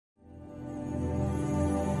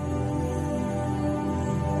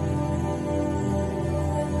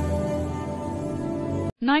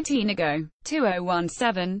19 ago.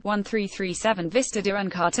 2017-1337 Vista de un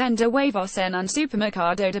cartón de huevos en un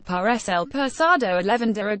supermercado de pares el pasado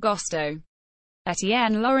 11 de agosto.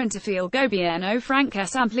 Etienne Laurent el gobierno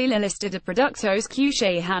francés amplía la lista de productos que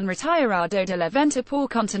se han retirado de la venta por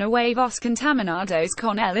contener huevos contaminados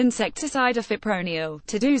con el insecticida fipronil,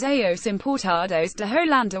 todos ellos importados de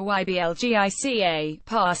Holanda y Belgica,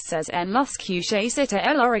 pases en los que se cita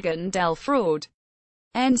el origen del fraud.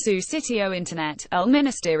 En su sitio internet, el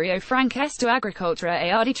Ministerio Francés de Agricultura ha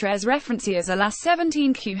dado 3 referencias a las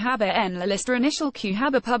 17 que había en la lista inicial que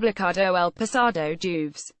había publicado el pasado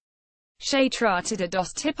jueves. Se trata de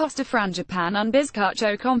 2 tipos de frangipán, un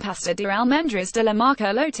bizcocho con pasta de almendras de la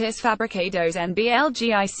marca Lotus fabricados en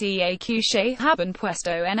Belgica que se habían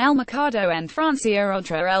puesto en el mercado en Francia,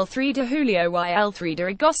 otro el 3 de julio y el 3 de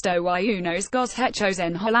agosto y unos hechos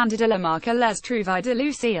en Holanda de la marca Les Trouvailles de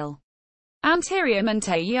Lucille.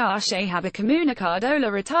 Anteriormente ya se había comunicado la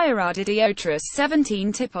retirada de otros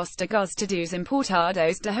 17 tipos de todos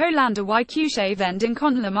importados de Holanda y que se venden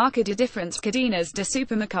con la marca de diferentes cadenas de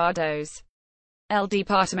supermercados. El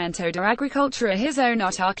Departamento de Agricultura hizo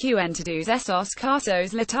notar que en todos esos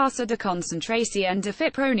casos la tasa de concentración de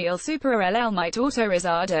fipronil supera el límite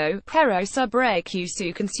autorizado, pero sobre que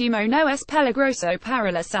su consumo no es peligroso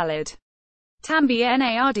para la salud. También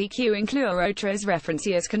ARDQ incluye otras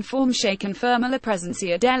referencias conforme se confirma la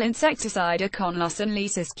presencia del insecticida con los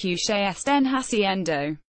enlaces que se estén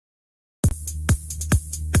haciendo.